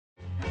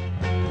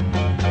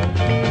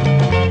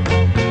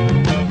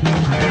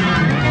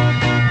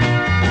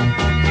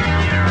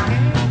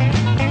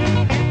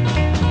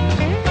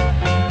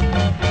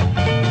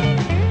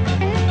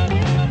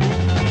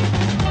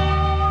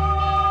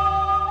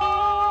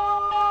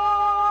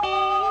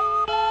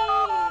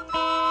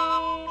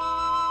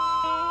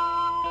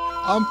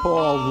I'm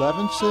Paul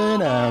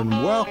Levinson, and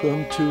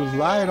welcome to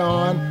Light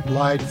On,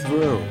 Light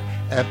Through,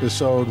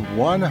 episode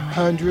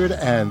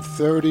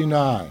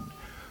 139.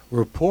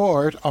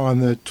 Report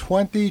on the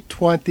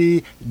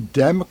 2020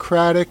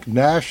 Democratic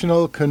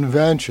National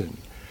Convention,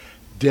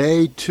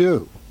 Day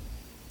 2.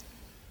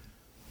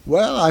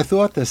 Well, I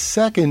thought the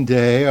second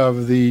day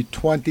of the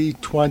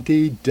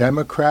 2020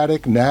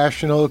 Democratic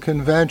National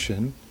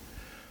Convention,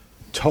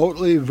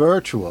 totally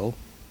virtual,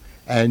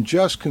 and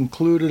just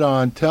concluded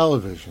on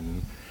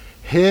television,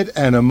 hit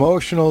an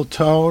emotional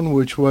tone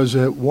which was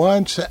at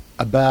once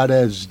about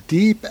as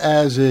deep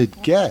as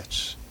it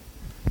gets,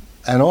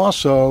 and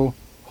also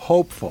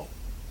hopeful.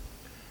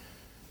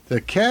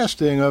 The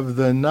casting of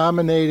the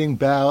nominating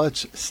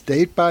ballots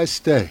state by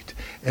state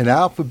in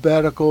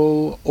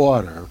alphabetical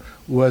order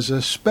was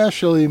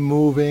especially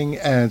moving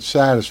and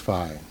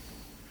satisfying.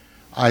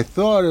 I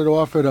thought it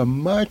offered a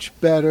much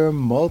better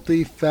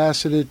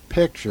multifaceted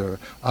picture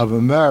of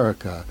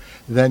America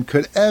than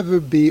could ever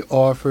be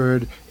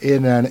offered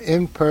in an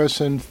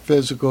in-person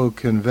physical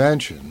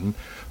convention,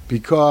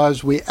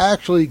 because we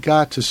actually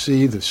got to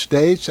see the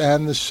states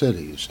and the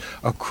cities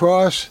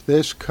across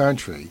this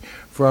country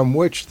from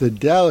which the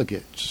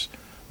delegates,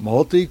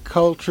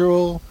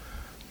 multicultural,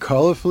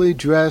 colorfully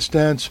dressed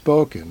and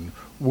spoken,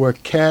 were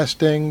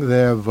casting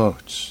their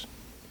votes.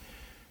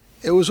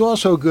 It was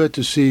also good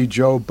to see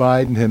Joe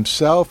Biden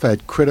himself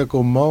at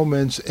critical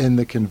moments in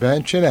the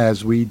convention,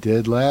 as we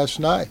did last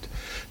night.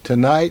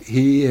 Tonight,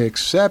 he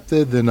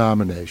accepted the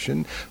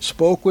nomination,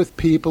 spoke with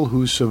people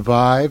who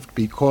survived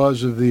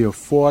because of the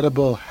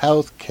Affordable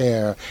Health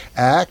Care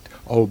Act,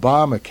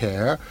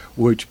 Obamacare,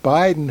 which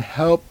Biden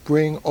helped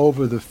bring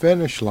over the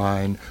finish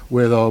line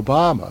with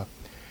Obama.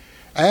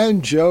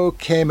 And Joe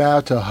came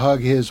out to hug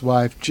his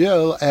wife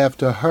Jill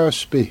after her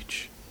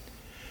speech.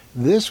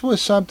 This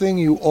was something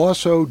you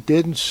also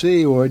didn't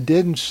see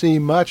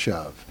much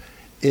of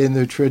in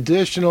the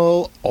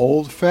traditional,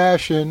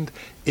 old-fashioned,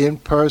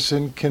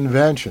 in-person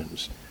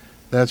conventions.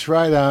 That's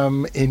right,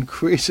 I'm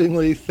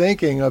increasingly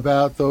thinking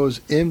about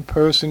those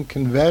in-person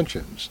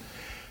conventions.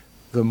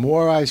 The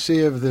more I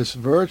see of this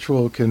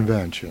virtual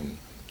convention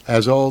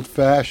as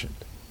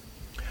old-fashioned.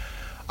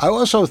 I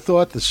also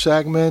thought the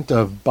segment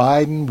of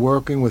Biden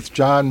working with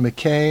John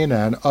McCain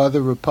and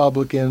other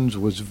Republicans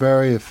was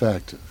very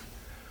effective.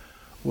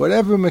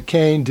 Whatever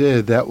McCain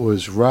did that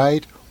was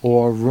right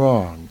or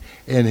wrong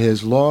in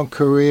his long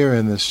career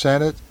in the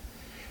Senate,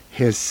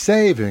 his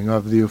saving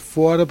of the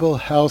Affordable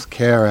Health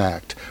Care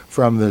Act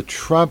from the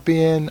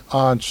Trumpian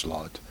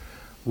onslaught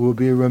will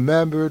be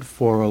remembered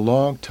for a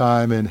long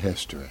time in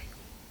history.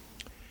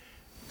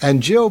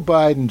 And Jill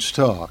Biden's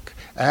talk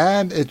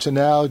and its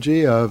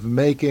analogy of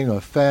making a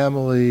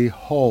family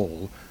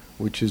whole,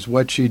 which is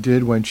what she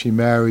did when she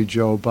married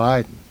Joe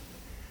Biden,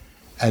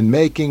 and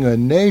making a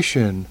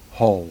nation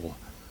whole,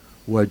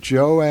 what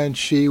Joe and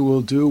she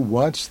will do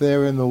once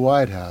they're in the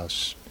White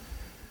House,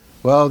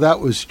 well, that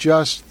was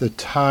just the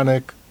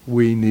tonic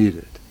we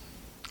needed.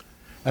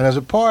 And as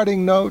a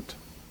parting note,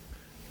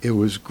 it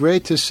was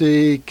great to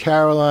see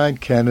Caroline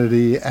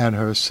Kennedy and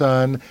her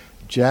son,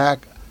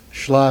 Jack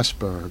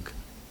Schlossberg.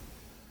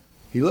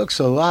 He looks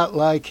a lot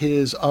like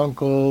his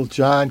uncle,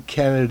 John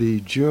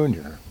Kennedy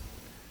Jr.,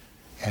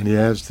 and he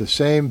has the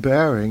same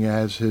bearing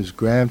as his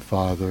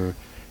grandfather,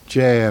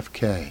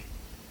 JFK.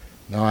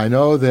 Now, I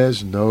know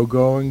there's no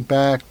going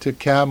back to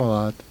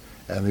Camelot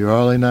and the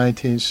early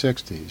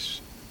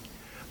 1960s,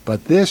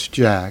 but this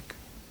Jack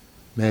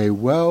may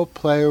well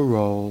play a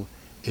role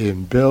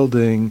in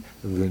building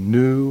the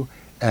new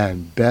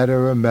and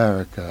better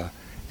America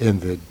in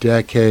the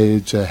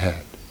decades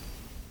ahead.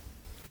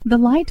 The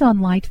Light on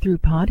Light Through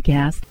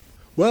podcast.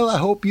 Well, I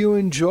hope you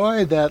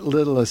enjoyed that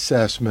little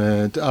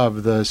assessment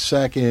of the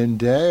second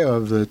day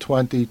of the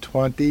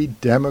 2020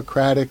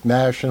 Democratic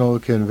National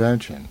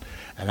Convention.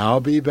 And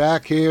I'll be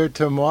back here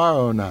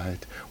tomorrow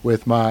night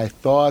with my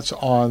thoughts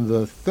on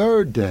the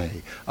third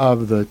day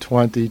of the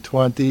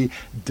 2020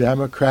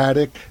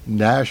 Democratic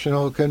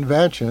National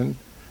Convention,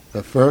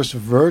 the first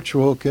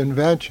virtual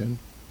convention.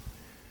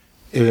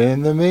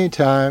 In the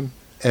meantime,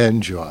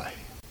 enjoy.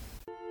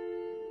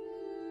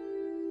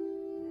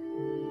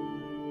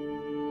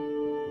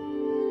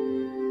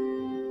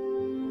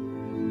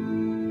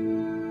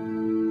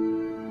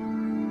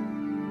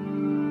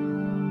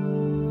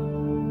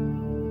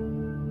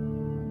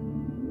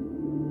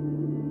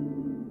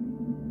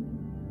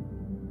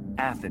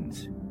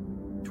 Athens,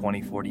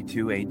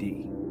 2042 AD.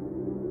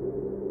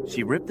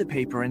 She ripped the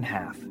paper in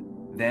half,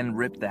 then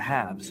ripped the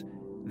halves,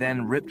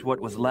 then ripped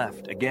what was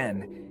left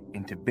again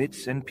into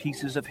bits and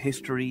pieces of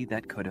history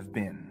that could have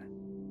been.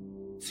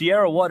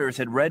 Sierra Waters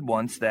had read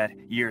once that,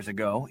 years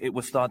ago, it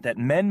was thought that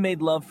men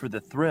made love for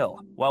the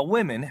thrill, while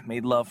women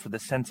made love for the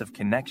sense of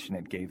connection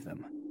it gave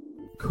them.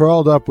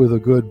 Curled Up with a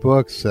Good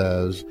Book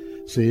says,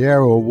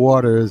 Sierra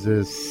Waters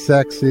is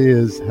sexy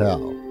as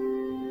hell.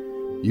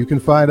 You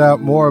can find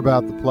out more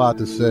about The Plot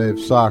to Save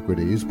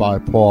Socrates by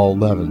Paul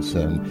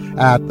Levinson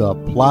at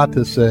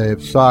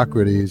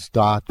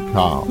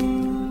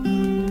theplot2savesocrates.com.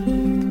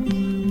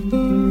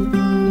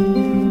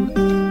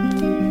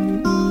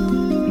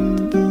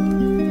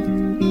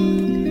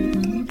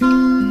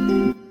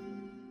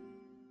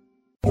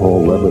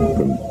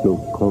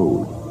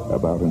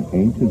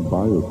 ancient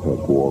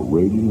biotech war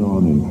raging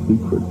on in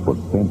secret for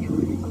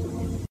centuries.